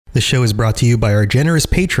The show is brought to you by our generous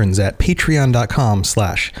patrons at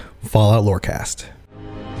patreon.com/FalloutLorecast.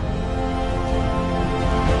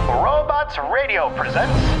 Robots Radio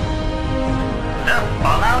presents the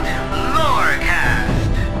Fallout Lorecast.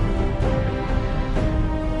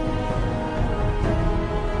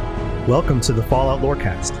 Welcome to the Fallout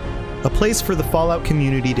Lorecast, a place for the Fallout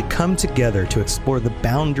community to come together to explore the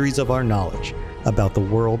boundaries of our knowledge about the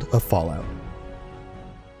world of Fallout.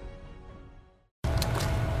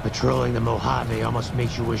 Patrolling the Mojave almost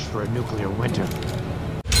makes you wish for a nuclear winter.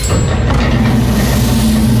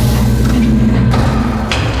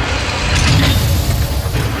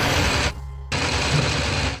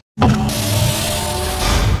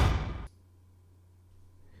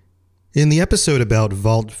 In the episode about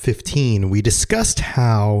Vault 15, we discussed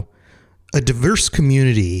how a diverse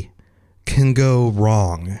community can go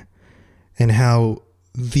wrong and how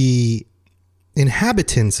the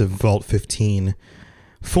inhabitants of Vault 15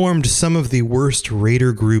 formed some of the worst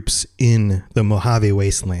raider groups in the Mojave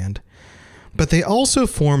Wasteland. But they also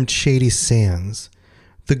formed Shady Sands,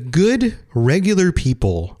 the good, regular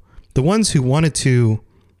people, the ones who wanted to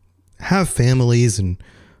have families and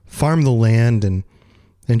farm the land and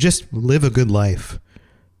just live a good life,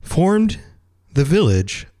 formed the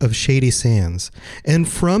village of Shady Sands. And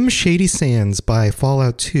from Shady Sands by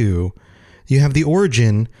Fallout 2, you have the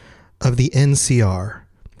origin of the NCR,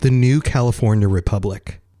 the New California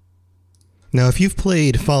Republic. Now, if you've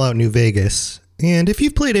played Fallout New Vegas, and if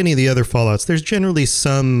you've played any of the other Fallouts, there's generally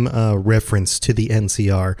some reference to the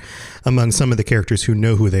NCR among some of the characters who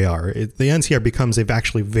know who they are. The NCR becomes a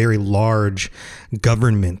actually very large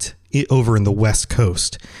government over in the West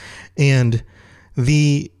Coast. And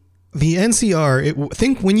the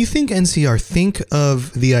NCR, when you think NCR, think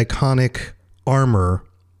of the iconic armor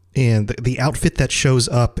and the outfit that shows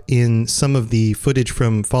up in some of the footage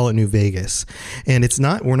from Fallout New Vegas. And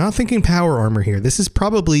we're not thinking power armor here. This is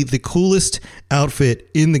probably the coolest outfit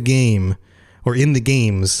in the game, or in the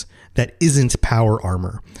games, that isn't power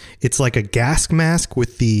armor. It's like a gas mask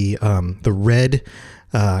with the red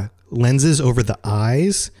lenses over the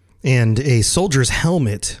eyes and a soldier's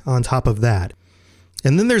helmet on top of that.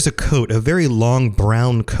 And then there's a coat, a very long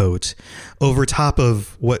brown coat, over top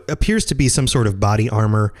of what appears to be some sort of body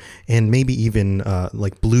armor and maybe even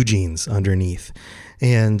like blue jeans underneath.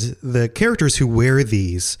 And the characters who wear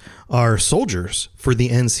these are soldiers for the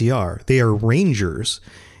NCR. They are rangers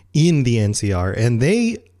in the NCR. And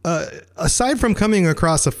they, aside from coming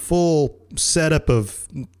across a full setup of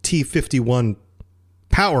T-51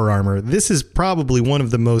 power armor, this is probably one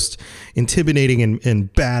of the most intimidating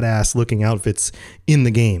and badass looking outfits in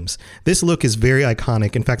the games. This look is very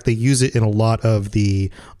iconic. In fact, they use it in a lot of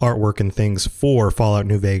the artwork and things for Fallout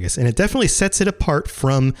New Vegas, and it definitely sets it apart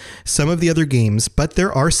from some of the other games, but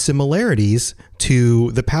there are similarities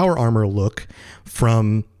to the power armor look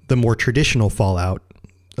from the more traditional Fallout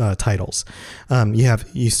titles.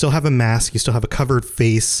 You still have a mask, you still have a covered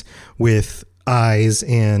face with eyes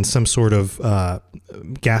and some sort of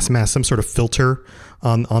gas mask, some sort of filter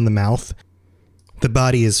on the mouth. The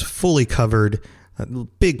body is fully covered,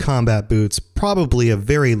 big combat boots, probably a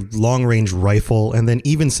very long-range rifle, and then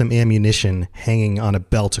even some ammunition hanging on a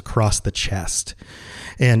belt across the chest.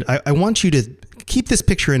 And I want you to keep this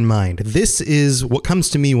picture in mind. This is what comes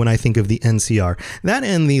to me when I think of the NCR. That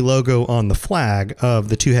and the logo on the flag of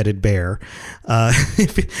the two-headed bear.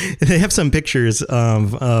 They have some pictures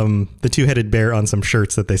of the two-headed bear on some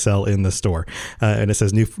shirts that they sell in the store. And it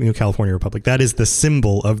says New California Republic. That is the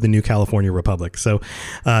symbol of the New California Republic. So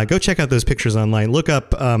go check out those pictures online. Look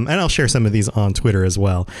up, and I'll share some of these on Twitter as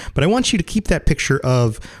well. But I want you to keep that picture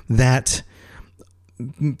of that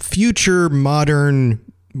future modern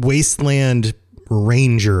wasteland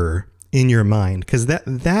ranger in your mind, because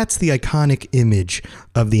that's the iconic image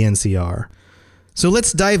of the NCR. So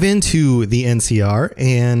let's dive into the NCR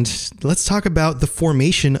and let's talk about the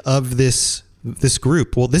formation of this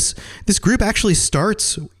group. Well, this group actually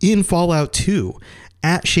starts in Fallout 2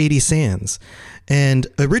 at Shady Sands. And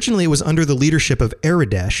originally it was under the leadership of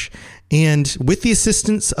Aradesh, and with the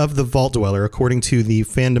assistance of the Vault Dweller, according to the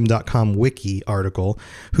fandom.com wiki article,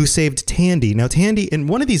 who saved Tandy. Now, Tandy, in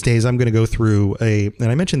one of these days, I'm going to go through and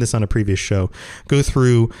I mentioned this on a previous show, go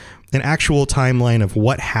through an actual timeline of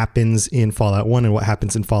what happens in Fallout 1 and what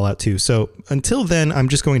happens in Fallout 2. So until then, I'm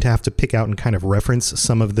just going to have to pick out and kind of reference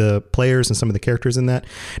some of the players and some of the characters in that.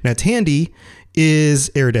 Now, Tandy is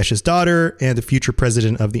Aradesh's daughter and the future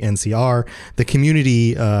president of the NCR. The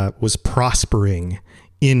community was prospering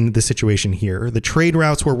in the situation here. The trade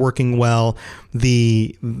routes were working well.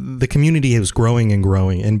 The community was growing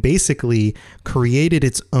and basically created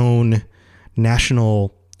its own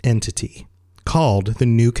national entity called the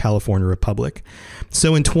New California Republic.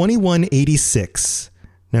 So in 2186,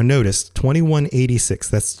 now notice 2186,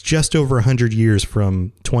 that's just over 100 years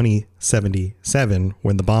from 2077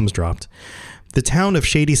 when the bombs dropped. The town of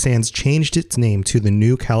Shady Sands changed its name to the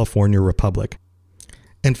New California Republic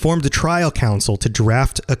and formed a trial council to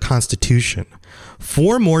draft a constitution.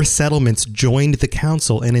 4 more settlements joined the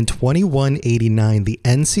council, and in 2189, the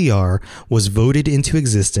NCR was voted into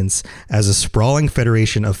existence as a sprawling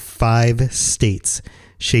federation of 5 states: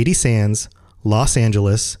 Shady Sands, Los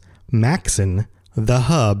Angeles, Maxon, The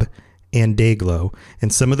Hub, and Dayglow.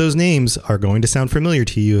 And some of those names are going to sound familiar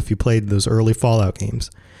to you if you played those early Fallout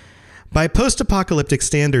games. By post-apocalyptic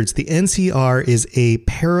standards, the NCR is a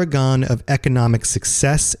paragon of economic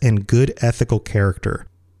success and good ethical character.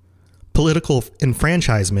 Political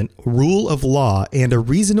enfranchisement, rule of law, and a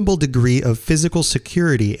reasonable degree of physical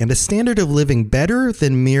security and a standard of living better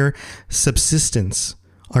than mere subsistence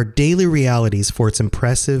are daily realities for its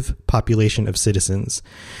impressive population of citizens.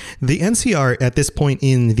 The NCR at this point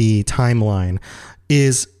in the timeline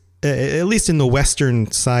is, at least in the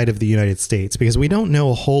western side of the United States, because we don't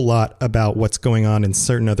know a whole lot about what's going on in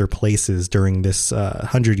certain other places during this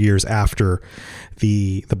 100 years after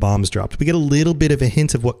the bombs dropped. We get a little bit of a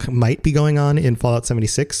hint of what might be going on in Fallout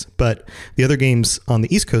 76, but the other games on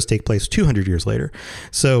the East Coast take place 200 years later.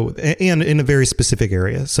 So, and in a very specific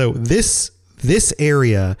area. So this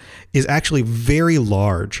area is actually very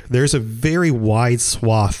large. There's a very wide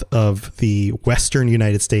swath of the western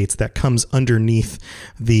United States that comes underneath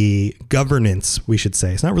the governance, we should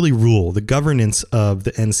say. It's not really rule, the governance of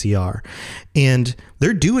the NCR. And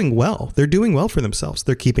they're doing well. They're doing well for themselves.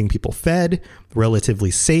 They're keeping people fed,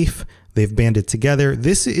 relatively safe. They've banded together.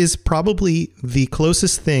 This is probably the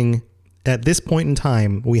closest thing at this point in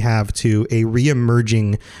time we have to a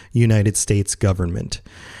re-emerging United States government.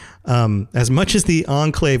 As much as the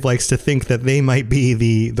Enclave likes to think that they might be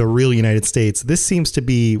the real United States, this seems to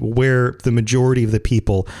be where the majority of the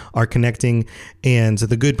people are connecting, and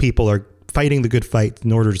the good people are fighting the good fight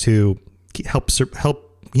in order to help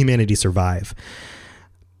humanity survive.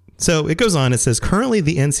 So it goes on, it says, currently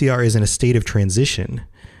the NCR is in a state of transition.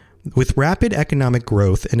 With rapid economic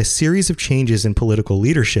growth and a series of changes in political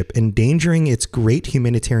leadership endangering its great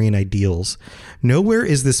humanitarian ideals, nowhere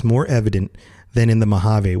is this more evident than in the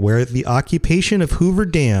Mojave, where the occupation of Hoover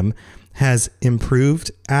Dam has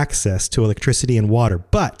improved access to electricity and water,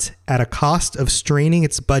 but at a cost of straining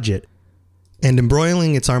its budget and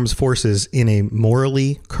embroiling its armed forces in a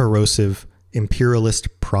morally corrosive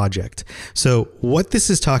imperialist project. So what this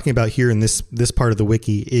is talking about here in this part of the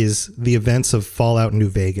wiki is the events of Fallout New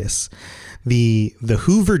Vegas. The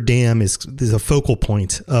Hoover Dam is a focal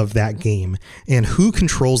point of that game, and who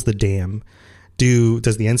controls the dam?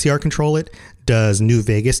 Does the NCR control it? Does New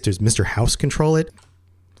Vegas, does Mr. House control it?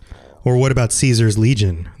 Or what about Caesar's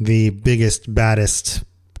Legion, the biggest, baddest,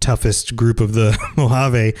 toughest group of the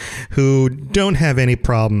Mojave, who don't have any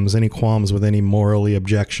problems, any qualms with any morally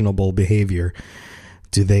objectionable behavior?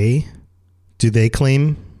 Do they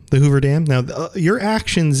claim the Hoover Dam? Now, your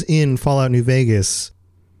actions in Fallout New Vegas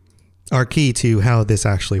are key to how this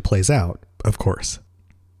actually plays out, of course.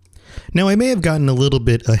 Now, I may have gotten a little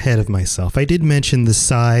bit ahead of myself. I did mention the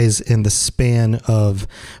size and the span of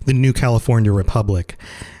the New California Republic,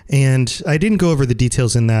 and I didn't go over the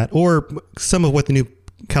details in that or some of what the New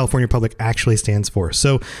California Republic actually stands for.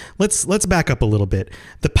 So let's back up a little bit.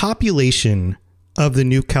 The population of the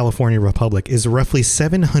New California Republic is roughly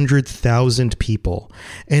 700,000 people.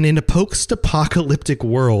 And in a post-apocalyptic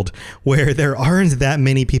world where there aren't that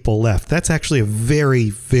many people left, that's actually a very,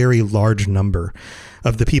 very large number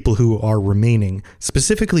of the people who are remaining,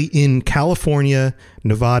 specifically in California,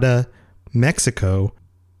 Nevada, Mexico,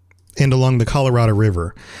 and along the Colorado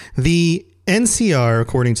River. The NCR,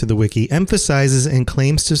 according to the wiki, emphasizes and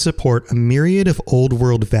claims to support a myriad of old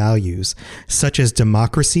world values, such as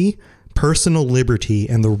democracy, personal liberty,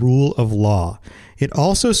 and the rule of law. It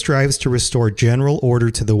also strives to restore general order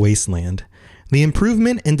to the wasteland, the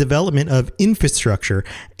improvement and development of infrastructure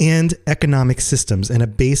and economic systems, and a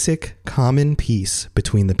basic common peace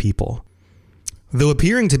between the people. Though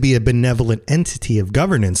appearing to be a benevolent entity of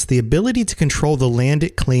governance, the ability to control the land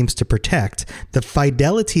it claims to protect, the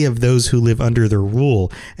fidelity of those who live under their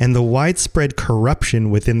rule, and the widespread corruption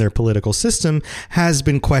within their political system has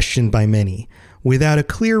been questioned by many, without a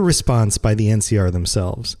clear response by the NCR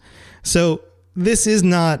themselves. So this is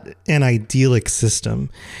not an idyllic system.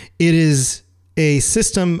 It is a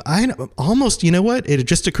system, you know what? It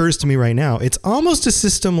just occurs to me right now. It's almost a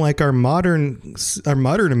system like our modern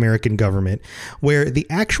American government, where the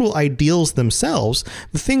actual ideals themselves,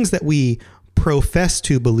 the things that we profess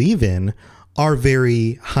to believe in, are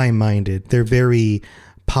very high-minded. They're very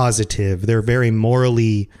positive. They're very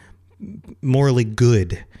morally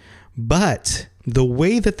good. But the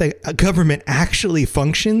way that the government actually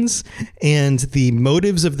functions and the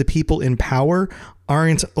motives of the people in power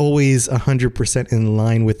aren't always 100% in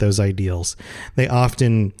line with those ideals. They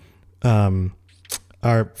often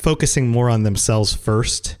are focusing more on themselves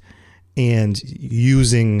first and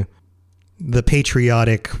using the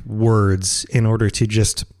patriotic words in order to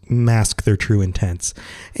just mask their true intents.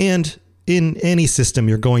 And in any system,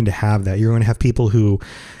 you're going to have that. You're going to have people who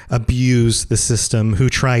abuse the system, who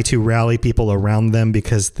try to rally people around them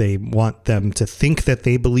because they want them to think that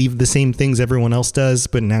they believe the same things everyone else does.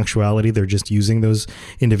 But in actuality, they're just using those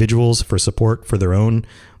individuals for support for their own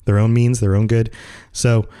means, their own good.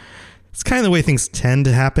 So it's kind of the way things tend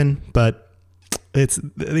to happen, but the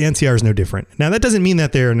NCR is no different. Now, that doesn't mean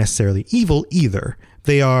that they're necessarily evil either.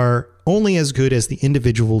 They are only as good as the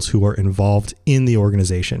individuals who are involved in the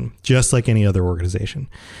organization, just like any other organization.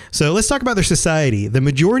 So let's talk about their society. The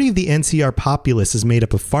majority of the NCR populace is made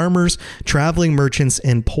up of farmers, traveling merchants,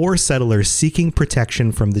 and poor settlers seeking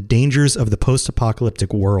protection from the dangers of the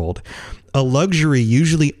post-apocalyptic world, a luxury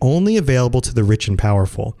usually only available to the rich and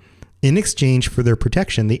powerful. In exchange for their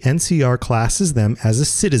protection, the NCR classes them as a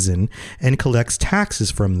citizen and collects taxes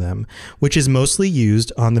from them, which is mostly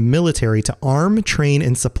used on the military to arm, train,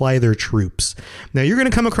 and supply their troops. Now, you're going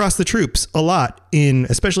to come across the troops a lot,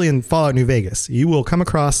 especially in Fallout New Vegas. You will come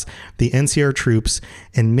across the NCR troops,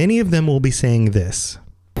 and many of them will be saying this.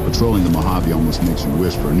 Patrolling the Mojave almost makes you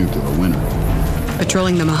wish for a nuclear winter.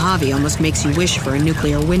 Patrolling the Mojave almost makes you wish for a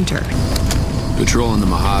nuclear winter. Patrolling the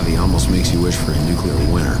Mojave almost makes you wish for a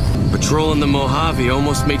nuclear winter. Patrolling the Mojave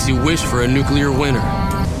almost makes you wish for a nuclear winter.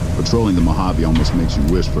 Patrolling the Mojave almost makes you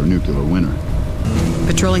wish for a nuclear winter.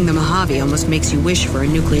 Patrolling the Mojave almost makes you wish for a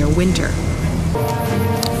nuclear winter.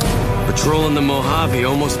 Patrolling the Mojave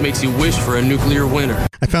almost makes you wish for a nuclear winter.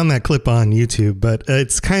 I found that clip on YouTube, but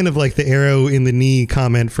it's kind of like the arrow in the knee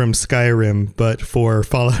comment from Skyrim, but for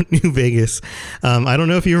Fallout New Vegas. I don't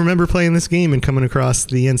know if you remember playing this game and coming across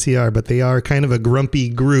the NCR, but they are kind of a grumpy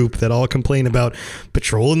group that all complain about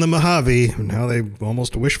patrolling the Mojave and how they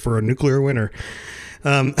almost wish for a nuclear winter.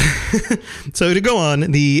 So to go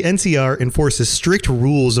on, the NCR enforces strict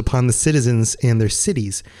rules upon the citizens and their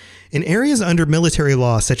cities. In areas under military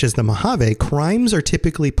law, such as the Mojave, crimes are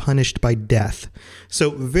typically punished by death.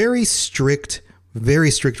 So very strict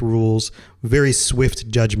rules, very swift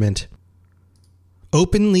judgment.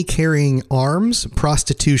 Openly carrying arms,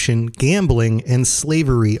 prostitution, gambling, and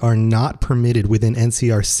slavery are not permitted within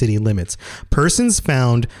NCR city limits. Persons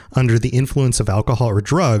found under the influence of alcohol or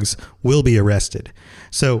drugs will be arrested.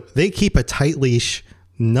 So they keep a tight leash.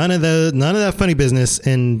 None of that funny business,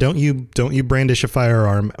 and don't you brandish a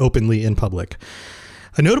firearm openly in public.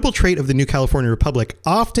 A notable trait of the New California Republic,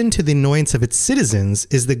 often to the annoyance of its citizens,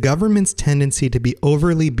 is the government's tendency to be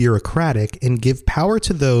overly bureaucratic and give power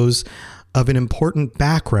to those of an important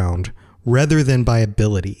background rather than by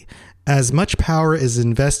ability. As much power is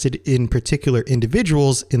invested in particular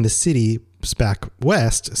individuals in the city back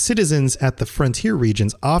west, citizens at the frontier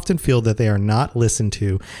regions often feel that they are not listened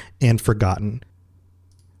to and forgotten.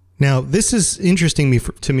 Now, this is interesting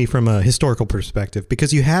to me from a historical perspective,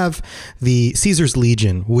 because you have the Caesar's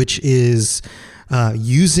Legion, which is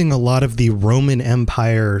using a lot of the Roman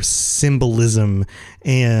Empire symbolism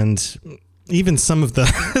and even some of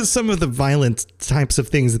the violent types of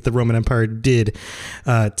things that the Roman Empire did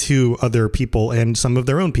to other people and some of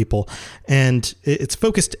their own people. And it's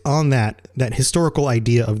focused on that historical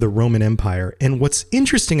idea of the Roman Empire. And what's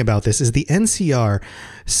interesting about this is the NCR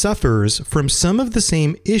suffers from some of the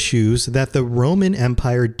same issues that the Roman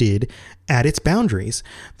Empire did at its boundaries.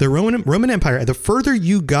 The Roman Empire, the further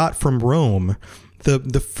you got from Rome,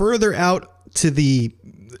 the further out to the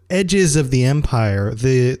edges of the empire,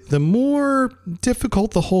 the more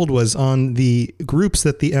difficult the hold was on the groups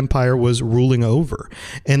that the empire was ruling over.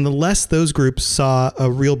 And the less those groups saw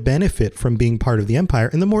a real benefit from being part of the empire,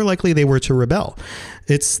 and the more likely they were to rebel.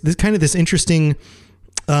 It's this interesting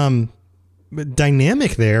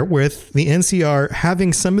dynamic there with the NCR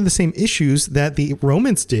having some of the same issues that the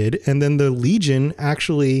Romans did, and then the Legion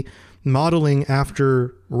actually modeling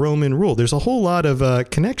after Roman rule. There's a whole lot of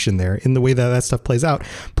connection there in the way that stuff plays out,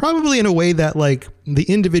 probably in a way that like the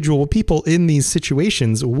individual people in these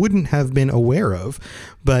situations wouldn't have been aware of.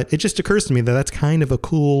 But it just occurs to me that that's kind of a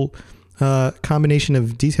cool combination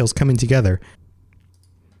of details coming together.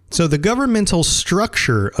 So the governmental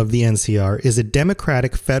structure of the NCR is a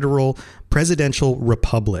democratic federal presidential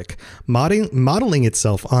republic, modeling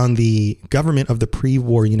itself on the government of the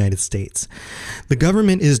pre-war United States. The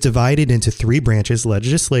government is divided into three branches: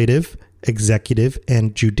 legislative, executive,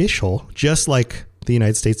 and judicial, just like the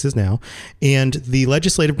United States is now. And the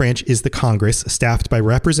legislative branch is the Congress, staffed by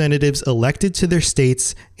representatives elected to their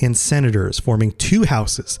states and senators, forming two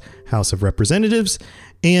houses, House of Representatives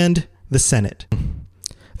and the Senate.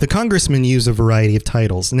 The congressmen use a variety of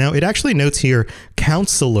titles. Now, it actually notes here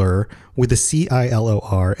counselor with a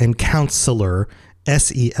C-I-L-O-R and counselor,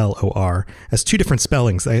 S-E-L-O-R, as two different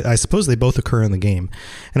spellings. I suppose they both occur in the game.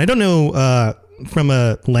 And I don't know from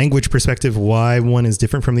a language perspective why one is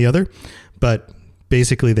different from the other, but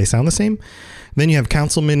basically they sound the same. Then you have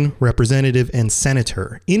councilman, representative, and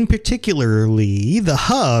senator. In particularly, the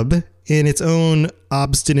hub, in its own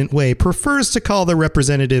obstinate way, prefers to call the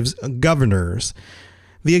representatives governors.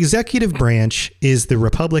 The executive branch is the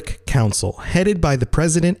Republic Council, headed by the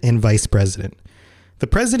president and vice president. The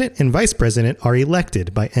president and vice president are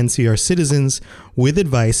elected by NCR citizens with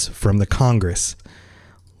advice from the Congress.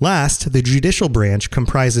 Last, the judicial branch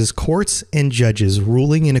comprises courts and judges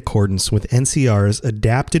ruling in accordance with NCR's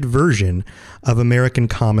adapted version of American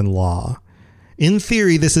common law. In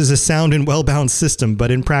theory, this is a sound and well-balanced system, but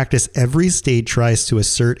in practice, every state tries to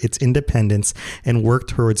assert its independence and work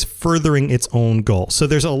towards furthering its own goal. So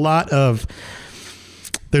there's a lot of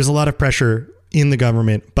pressure in the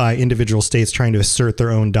government by individual states trying to assert their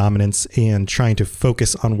own dominance and trying to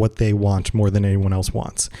focus on what they want more than anyone else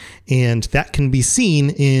wants. And that can be seen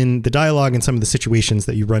in the dialogue and some of the situations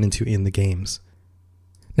that you run into in the games.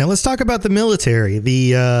 Now let's talk about the military.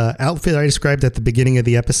 The outfit I described at the beginning of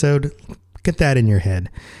the episode, get that in your head.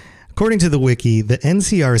 According to the wiki, the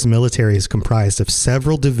NCR's military is comprised of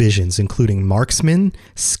several divisions, including marksmen,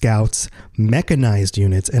 scouts, mechanized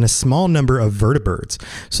units, and a small number of vertibirds.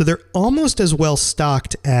 So they're almost as well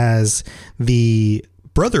stocked as the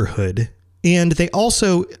Brotherhood, and they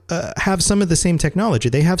also have some of the same technology.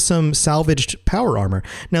 They have some salvaged power armor.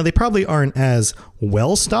 Now, they probably aren't as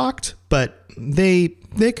well stocked, but they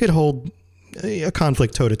could hold a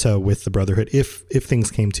conflict toe-to-toe with the Brotherhood if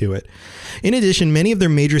things came to it. In addition, many of their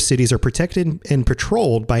major cities are protected and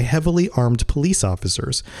patrolled by heavily armed police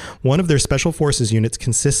officers. One of their special forces units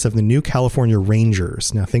consists of the New California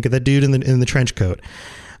Rangers. Now think of that dude in the trench coat.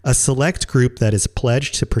 A select group that is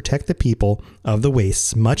pledged to protect the people of the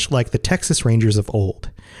wastes, much like the Texas Rangers of old.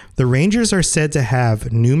 The Rangers are said to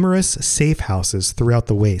have numerous safe houses throughout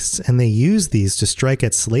the wastes, and they use these to strike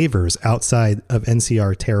at slavers outside of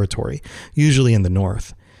NCR territory, usually in the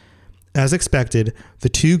north. As expected, the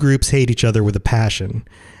two groups hate each other with a passion.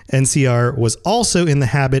 NCR was also in the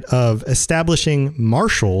habit of establishing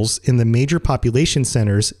marshals in the major population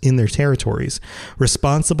centers in their territories,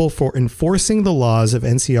 responsible for enforcing the laws of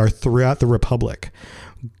NCR throughout the Republic.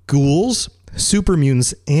 Ghouls, super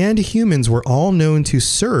mutants, and humans were all known to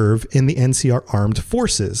serve in the NCR armed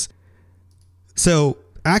forces. So,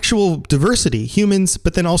 actual diversity, humans,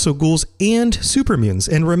 but then also ghouls and super mutants.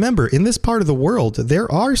 And remember, in this part of the world,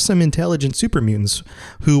 there are some intelligent super mutants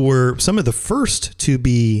who were some of the first to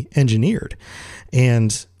be engineered.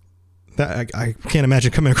 And that, I can't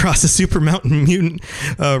imagine coming across a super mountain mutant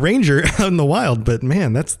ranger out in the wild, but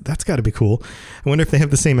man, that's got to be cool. I wonder if they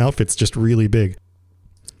have the same outfits, just really big.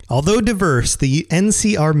 Although diverse, the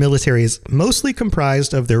NCR military is mostly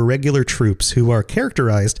comprised of their regular troops who are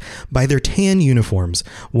characterized by their tan uniforms,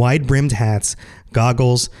 wide-brimmed hats,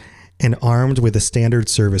 goggles, and armed with a standard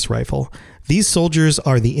service rifle. These soldiers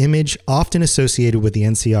are the image often associated with the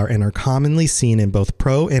NCR and are commonly seen in both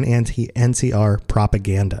pro and anti-NCR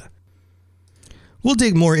propaganda. We'll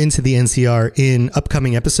dig more into the NCR in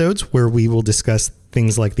upcoming episodes where we will discuss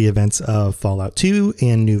things like the events of Fallout 2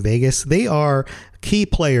 and New Vegas. They are key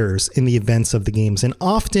players in the events of the games and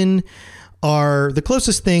often are the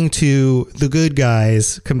closest thing to the good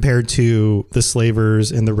guys compared to the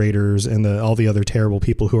slavers and the raiders and all the other terrible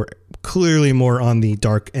people who are clearly more on the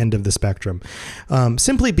dark end of the spectrum.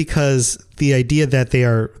 Simply because the idea that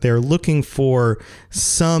they're looking for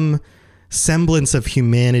some semblance of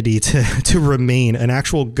humanity to remain, an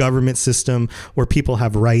actual government system where people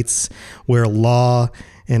have rights, where law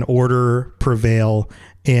and order prevail,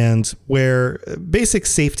 and where basic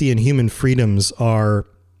safety and human freedoms are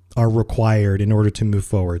are required in order to move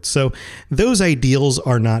forward. So those ideals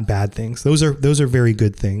are not bad things. Those are very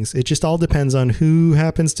good things. It just all depends on who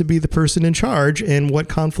happens to be the person in charge and what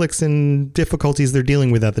conflicts and difficulties they're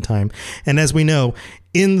dealing with at the time. And as we know,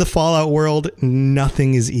 in the Fallout world,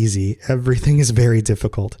 nothing is easy. Everything is very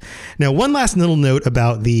difficult. Now, one last little note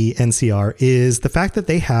about the NCR is the fact that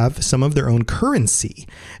they have some of their own currency.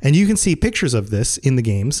 And you can see pictures of this in the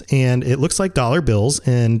games, and it looks like dollar bills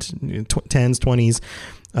and 10s, 20s,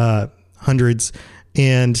 hundreds,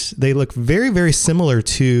 and they look very, very similar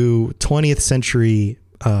to 20th century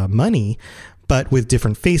money, but with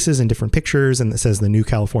different faces and different pictures, and it says the New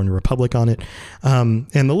California Republic on it. And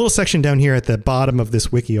the little section down here at the bottom of this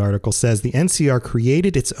wiki article says the NCR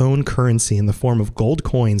created its own currency in the form of gold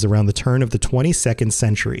coins around the turn of the 22nd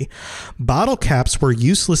century. Bottle caps were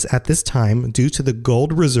useless at this time due to the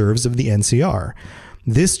gold reserves of the NCR.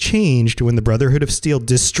 This changed when the Brotherhood of Steel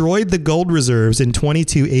destroyed the gold reserves in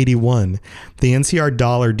 2281. The NCR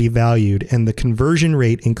dollar devalued and the conversion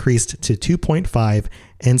rate increased to 2.5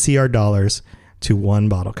 NCR dollars to one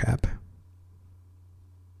bottle cap.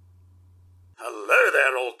 Hello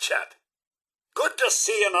there, old chap. Good to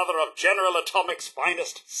see another of General Atomic's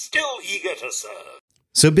finest, still eager to serve.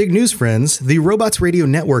 So big news, friends. The Robots Radio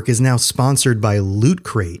Network is now sponsored by Loot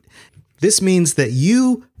Crate. This means that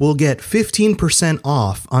you will get 15%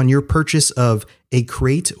 off on your purchase of a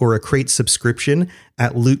crate or a crate subscription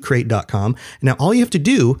at lootcrate.com. Now, all you have to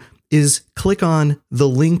do is click on the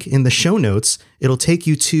link in the show notes. It'll take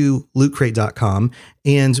you to lootcrate.com.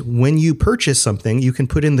 And when you purchase something, you can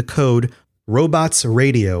put in the code Robots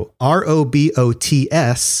Radio,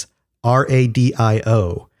 ROBOTS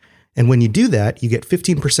RADIO. And when you do that, you get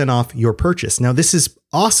 15% off your purchase. Now, this is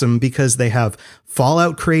awesome because they have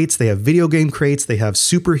Fallout crates, they have video game crates, they have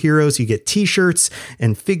superheroes. You get t-shirts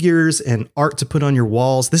and figures and art to put on your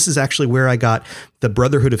walls. This is actually where I got the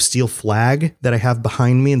Brotherhood of Steel flag that I have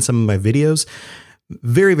behind me in some of my videos.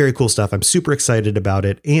 Very, very cool stuff. I'm super excited about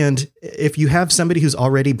it. And if you have somebody who's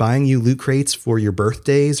already buying you loot crates for your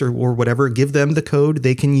birthdays or whatever, give them the code.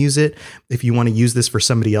 They can use it if you want to use this for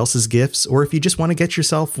somebody else's gifts, or if you just want to get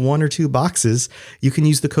yourself 1 or 2 boxes, you can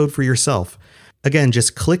use the code for yourself. Again,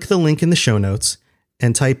 just click the link in the show notes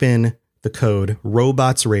and type in the code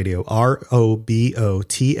Robots Radio,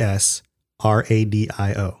 ROBOTS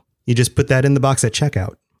RADIO. You just put that in the box at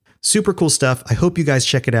checkout. Super cool stuff. I hope you guys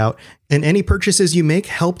check it out. And any purchases you make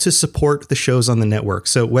help to support the shows on the network.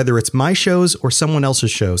 So whether it's my shows or someone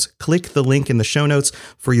else's shows, click the link in the show notes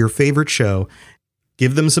for your favorite show.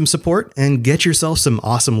 Give them some support and get yourself some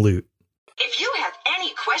awesome loot. If you have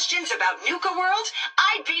any questions about Nuka World,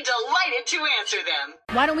 I'd be delighted to answer them.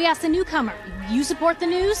 Why don't we ask the newcomer? You support the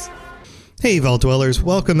news? Hey, Vault Dwellers,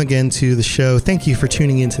 welcome again to the show. Thank you for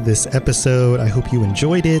tuning into this episode. I hope you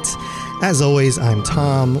enjoyed it. As always, I'm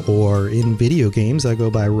Tom, or in video games, I go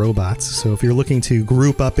by Robots. So if you're looking to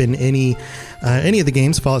group up in any of the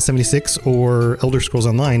games, Fallout 76 or Elder Scrolls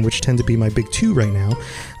Online, which tend to be my big 2 right now,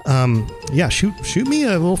 shoot me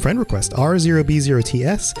a little friend request,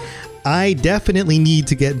 R0B0TS. I definitely need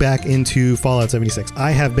to get back into Fallout 76. I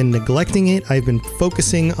have been neglecting it. I've been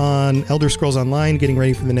focusing on Elder Scrolls Online, getting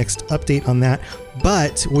ready for the next update on that.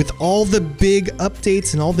 But with all the big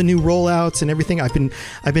updates and all the new rollouts and everything, I've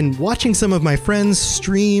been watching some of my friends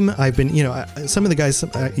stream. I've been, some of the guys,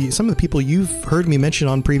 some of the people you've heard me mention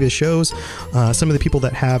on previous shows, some of the people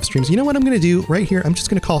that have streams. You know what I'm going to do right here? I'm just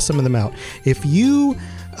going to call some of them out. If you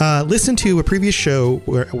listen to a previous show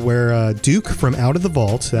where Duke from Out of the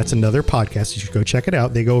Vault, that's another podcast, you should go check it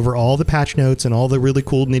out. They go over all the patch notes and all the really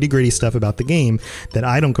cool nitty gritty stuff about the game that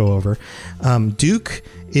I don't go over. Duke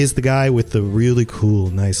is the guy with the really cool,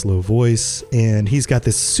 nice low voice, and he's got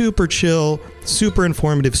this super chill, super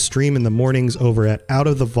informative stream in the mornings over at Out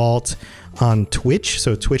of the Vault on Twitch.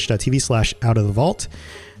 So twitch.tv/Out of the Vault.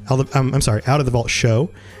 Out of the Vault Show.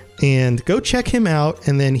 And go check him out.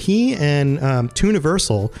 And then he and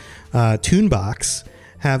Tooniversal, Toonbox,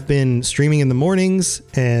 have been streaming in the mornings.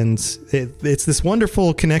 And it's this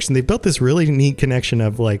wonderful connection. They built this really neat connection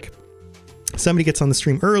of like, somebody gets on the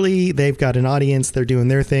stream early, they've got an audience, they're doing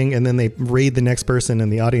their thing, and then they raid the next person,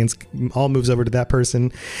 and the audience all moves over to that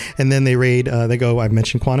person, and then they raid, I've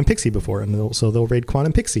mentioned Quantum Pixie before, and they'll raid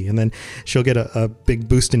Quantum Pixie, and then she'll get a big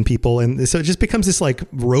boost in people, and so it just becomes this like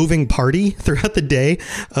roving party throughout the day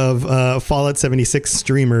of Fallout 76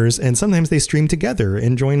 streamers, and sometimes they stream together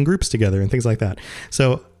and join groups together and things like that.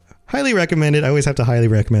 So highly recommend it. I always have to highly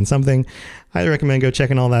recommend something. Highly recommend go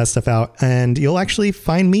checking all that stuff out. And you'll actually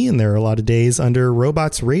find me in there a lot of days under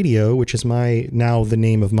Robots Radio, which is now the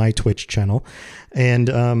name of my Twitch channel. And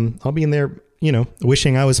I'll be in there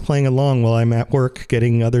wishing I was playing along while I'm at work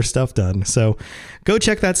getting other stuff done. So go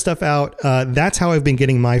check that stuff out. That's how I've been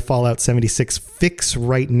getting my Fallout 76 fix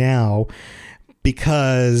right now,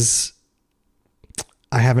 because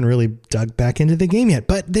I haven't really dug back into the game yet.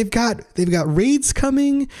 But they've got raids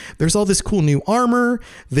coming. There's all this cool new armor.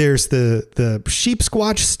 There's the sheep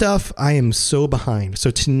squatch stuff. I am so behind.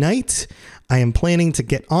 So tonight I am planning to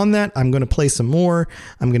get on that. I'm going to play some more.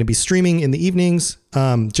 I'm going to be streaming in the evenings,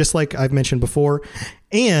 just like I've mentioned before.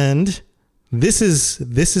 And this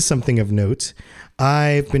is something of note.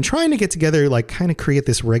 I've been trying to get together, like kind of create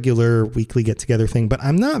this regular weekly get together thing, but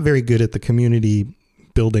I'm not very good at the community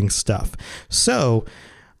building stuff. So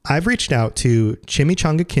I've reached out to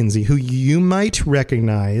Chimichanga Kinsey, who you might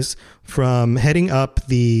recognize from heading up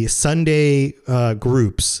the Sunday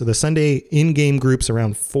groups, the Sunday in-game groups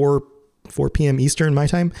around 4 p.m. Eastern, my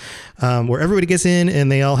time, where everybody gets in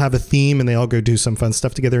and they all have a theme and they all go do some fun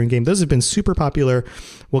stuff together in game. Those have been super popular.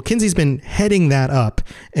 Well, Kinsey's been heading that up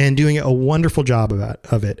and doing a wonderful job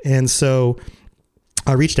of it. And so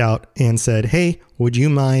I reached out and said, hey, would you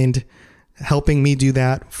mind helping me do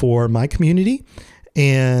that for my community?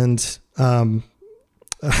 And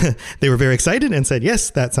they were very excited and said,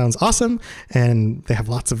 yes, that sounds awesome. And they have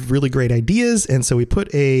lots of really great ideas. And so we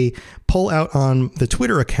put a poll out on the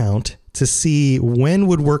Twitter account to see when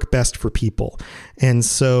would work best for people. And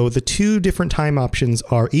so the two different time options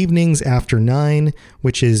are evenings after 9,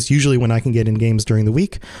 which is usually when I can get in games during the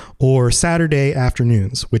week, or Saturday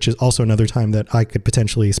afternoons, which is also another time that I could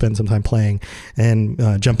potentially spend some time playing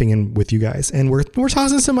and jumping in with you guys. And we're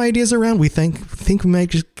tossing some ideas around. We think we might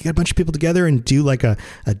just get a bunch of people together and do like a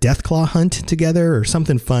Deathclaw hunt together or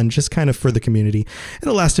something fun, just kind of for the community.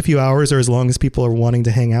 It'll last a few hours or as long as people are wanting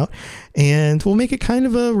to hang out, and we'll make it kind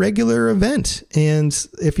of a regular event. And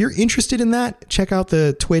if you're interested in that, check out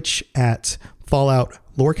the Twitch at Fallout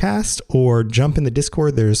Lorecast or jump in the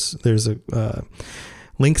Discord. There's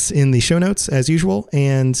links in the show notes as usual,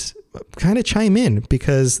 and kind of chime in,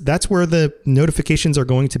 because that's where the notifications are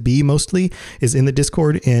going to be mostly, is in the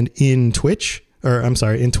Discord and in Twitch. Or I'm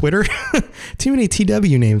sorry, in Twitter. Too many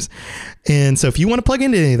TW names. And so if you want to plug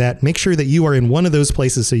into any of that, make sure that you are in one of those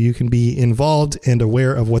places so you can be involved and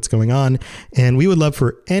aware of what's going on. And we would love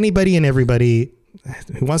for anybody and everybody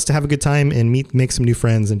who wants to have a good time and make some new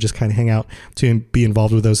friends and just kind of hang out to be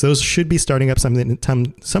involved with those. Those should be starting up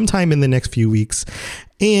sometime in the next few weeks.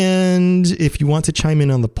 And if you want to chime in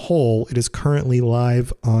on the poll, it is currently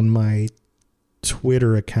live on my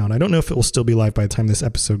Twitter account. I don't know if it will still be live by the time this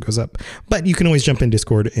episode goes up, but you can always jump in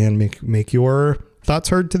Discord and make your thoughts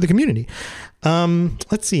heard to the community.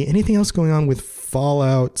 Let's see, anything else going on with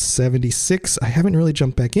Fallout 76? I haven't really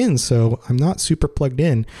jumped back in, so I'm not super plugged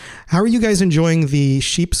in. How are you guys enjoying the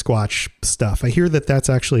sheep squatch stuff? I hear that that's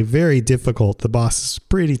actually very difficult. The boss is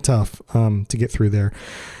pretty tough to get through there.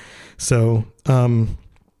 So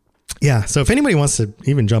yeah, so if anybody wants to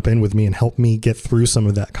even jump in with me and help me get through some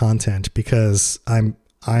of that content, because I'm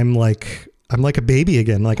like a baby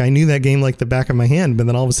again. Like, I knew that game like the back of my hand, but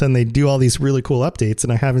then all of a sudden they do all these really cool updates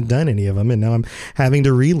and I haven't done any of them, and now I'm having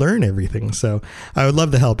to relearn everything. So I would love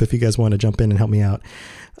the help if you guys want to jump in and help me out.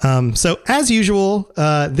 So as usual,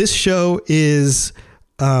 this show is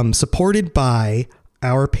supported by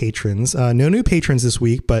our patrons. No new patrons this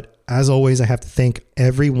week, but as always, I have to thank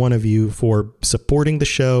every one of you for supporting the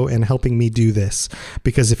show and helping me do this,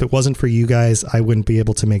 because if it wasn't for you guys, I wouldn't be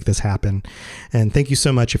able to make this happen. And thank you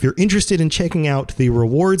so much. If you're interested in checking out the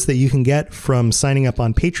rewards that you can get from signing up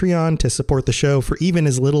on Patreon to support the show for even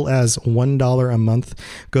as little as $1 a month,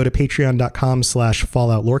 go to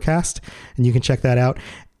patreon.com/Fallout Lorecast and you can check that out.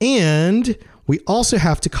 And we also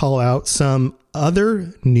have to call out some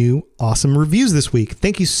other new awesome reviews this week.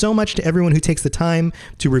 Thank you so much to everyone who takes the time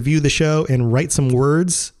to review the show and write some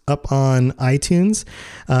words up on iTunes.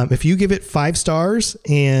 If you give it 5 stars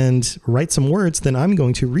and write some words, then I'm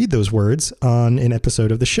going to read those words on an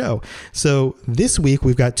episode of the show. So this week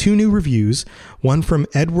we've got 2 new reviews. One from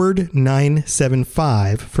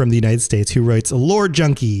Edward975 from the United States, who writes, "Lord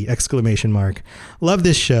Junkie!" ! Love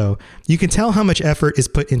this show. You can tell how much effort is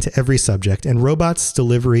put into every subject, and Robot's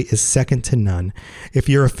delivery is second to none. If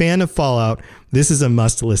you're a fan of Fallout, this is a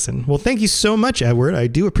must listen. Well, thank you so much, Edward. I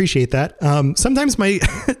do appreciate that. Sometimes I've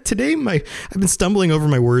been stumbling over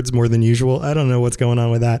my words more than usual. I don't know what's going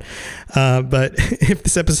on with that. But if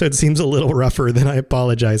this episode seems a little rougher, then I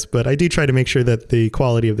apologize. But I do try to make sure that the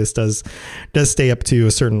quality of this does stay up to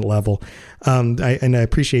a certain level. I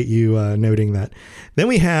appreciate you noting that. Then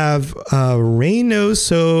we have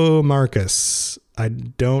Reynoso Marcus. I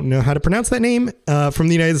don't know how to pronounce that name, from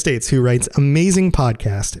the United States, who writes amazing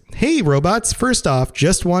podcast. Hey, robots. First off,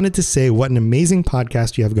 just wanted to say what an amazing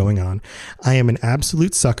podcast you have going on. I am an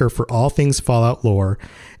absolute sucker for all things Fallout lore.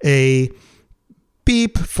 A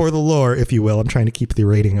beep for the lore, if you will. I'm trying to keep the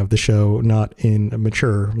rating of the show not in a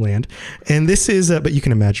mature land. And this is, but you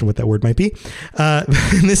can imagine what that word might be.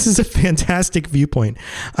 This is a fantastic viewpoint.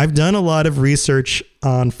 I've done a lot of research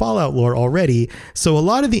on Fallout lore already, so a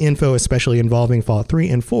lot of the info, especially involving Fallout 3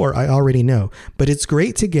 and 4, I already know. But it's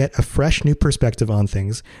great to get a fresh new perspective on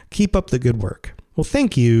things. Keep up the good work. Well,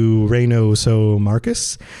 thank you, Reno So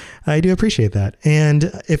Marcus. I do appreciate that.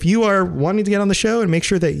 And if you are wanting to get on the show and make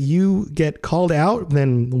sure that you get called out,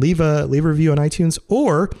 then leave a review on iTunes,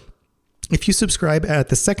 or if you subscribe at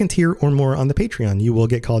the second tier or more on the Patreon, you will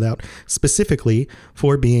get called out specifically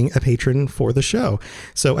for being a patron for the show.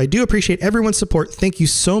 So I do appreciate everyone's support. Thank you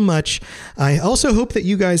so much. I also hope that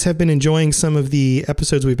you guys have been enjoying some of the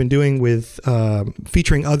episodes we've been doing with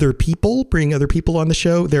featuring other people, bringing other people on the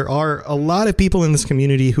show. There are a lot of people in this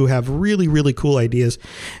community who have really, really cool ideas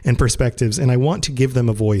and perspectives, and I want to give them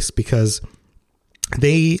a voice because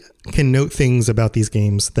they can note things about these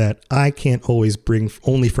games that I can't always bring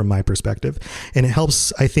only from my perspective. And it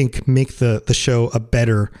helps, I think, make the show a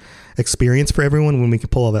better experience for everyone when we can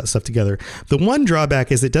pull all that stuff together. The one drawback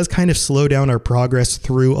is it does kind of slow down our progress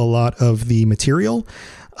through a lot of the material.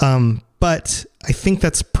 But I think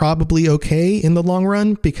that's probably okay in the long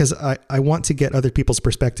run because I want to get other people's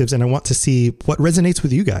perspectives and I want to see what resonates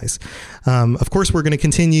with you guys. Of course, we're going to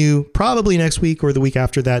continue probably next week or the week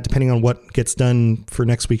after that, depending on what gets done for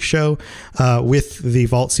next week's show, with the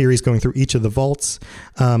Vault series going through each of the vaults.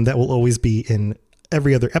 That will always be in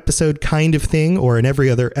every other episode kind of thing, or in every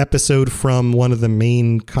other episode from one of the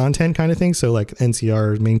main content kind of thing. So like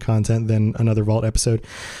NCR main content, then another Vault episode.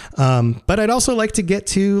 But I'd also like to get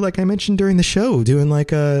to, like I mentioned during the show, doing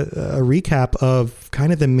like a recap of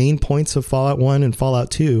kind of the main points of Fallout 1 and Fallout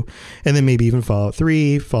 2, and then maybe even Fallout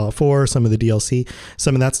 3, Fallout 4, some of the DLC,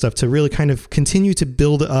 some of that stuff to really kind of continue to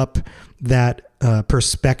build up that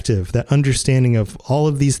perspective, that understanding of all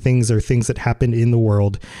of these things are things that happened in the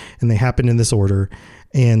world and they happened in this order,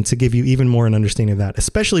 and to give you even more an understanding of that,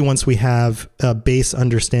 especially once we have a base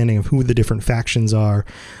understanding of who the different factions are,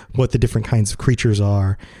 what the different kinds of creatures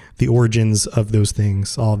are, the origins of those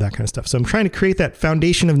things, all of that kind of stuff. So I'm trying to create that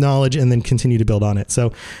foundation of knowledge and then continue to build on it.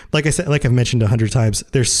 So like I said, like I've mentioned 100 times,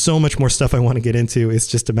 there's so much more stuff I want to get into. It's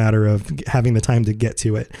just a matter of having the time to get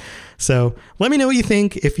to it. So let me know what you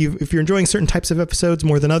think. If you're enjoying certain types of episodes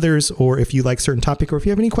more than others, or if you like certain topic, or if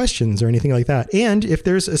you have any questions or anything like that. And if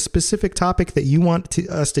there's a specific topic that you want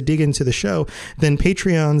us to dig into the show, then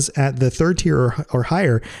Patreons at the third tier or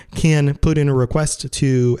higher can put in a request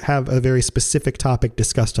to have a very specific topic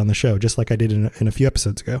discussed on the show, just like I did in a few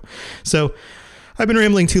episodes ago. So I've been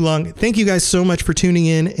rambling too long. Thank you guys so much for tuning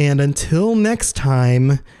in. And until next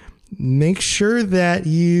time, make sure that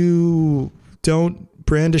you don't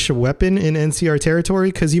brandish a weapon in NCR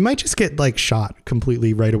territory, because you might just get like shot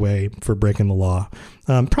completely right away for breaking the law.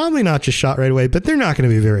 Probably not just shot right away, but they're not going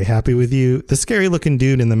to be very happy with you. The scary looking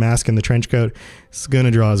dude in the mask and the trench coat is going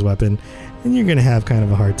to draw his weapon, and you're going to have kind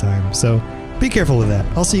of a hard time. So be careful with that.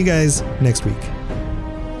 I'll see you guys next week.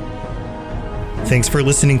 Thanks for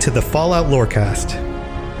listening to the Fallout Lorecast.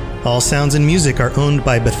 All sounds and music are owned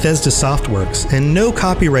by Bethesda Softworks, and no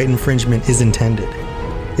copyright infringement is intended.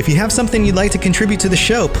 If you have something you'd like to contribute to the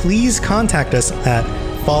show, please contact us at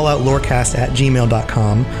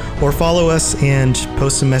falloutlorecast@gmail.com, or follow us and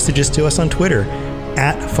post some messages to us on Twitter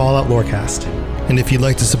 @FalloutLorecast. And if you'd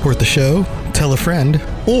like to support the show, tell a friend,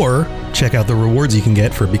 or check out the rewards you can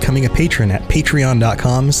get for becoming a patron at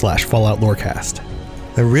patreon.com/FalloutLorecast.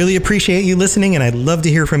 I really appreciate you listening, and I'd love to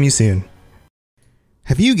hear from you soon.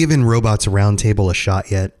 Have you given Robots Roundtable a shot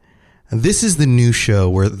yet? This is the new show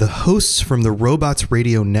where the hosts from the Robots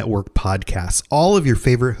Radio Network podcasts, all of your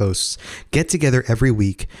favorite hosts, get together every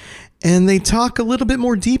week, and they talk a little bit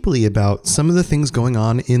more deeply about some of the things going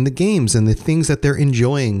on in the games and the things that they're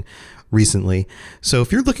enjoying recently. So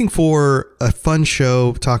if you're looking for a fun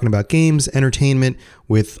show talking about games, entertainment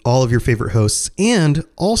with all of your favorite hosts, and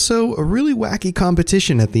also a really wacky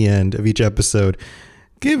competition at the end of each episode,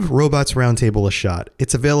 give Robots Roundtable a shot.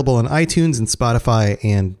 It's available on iTunes and Spotify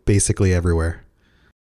and basically everywhere.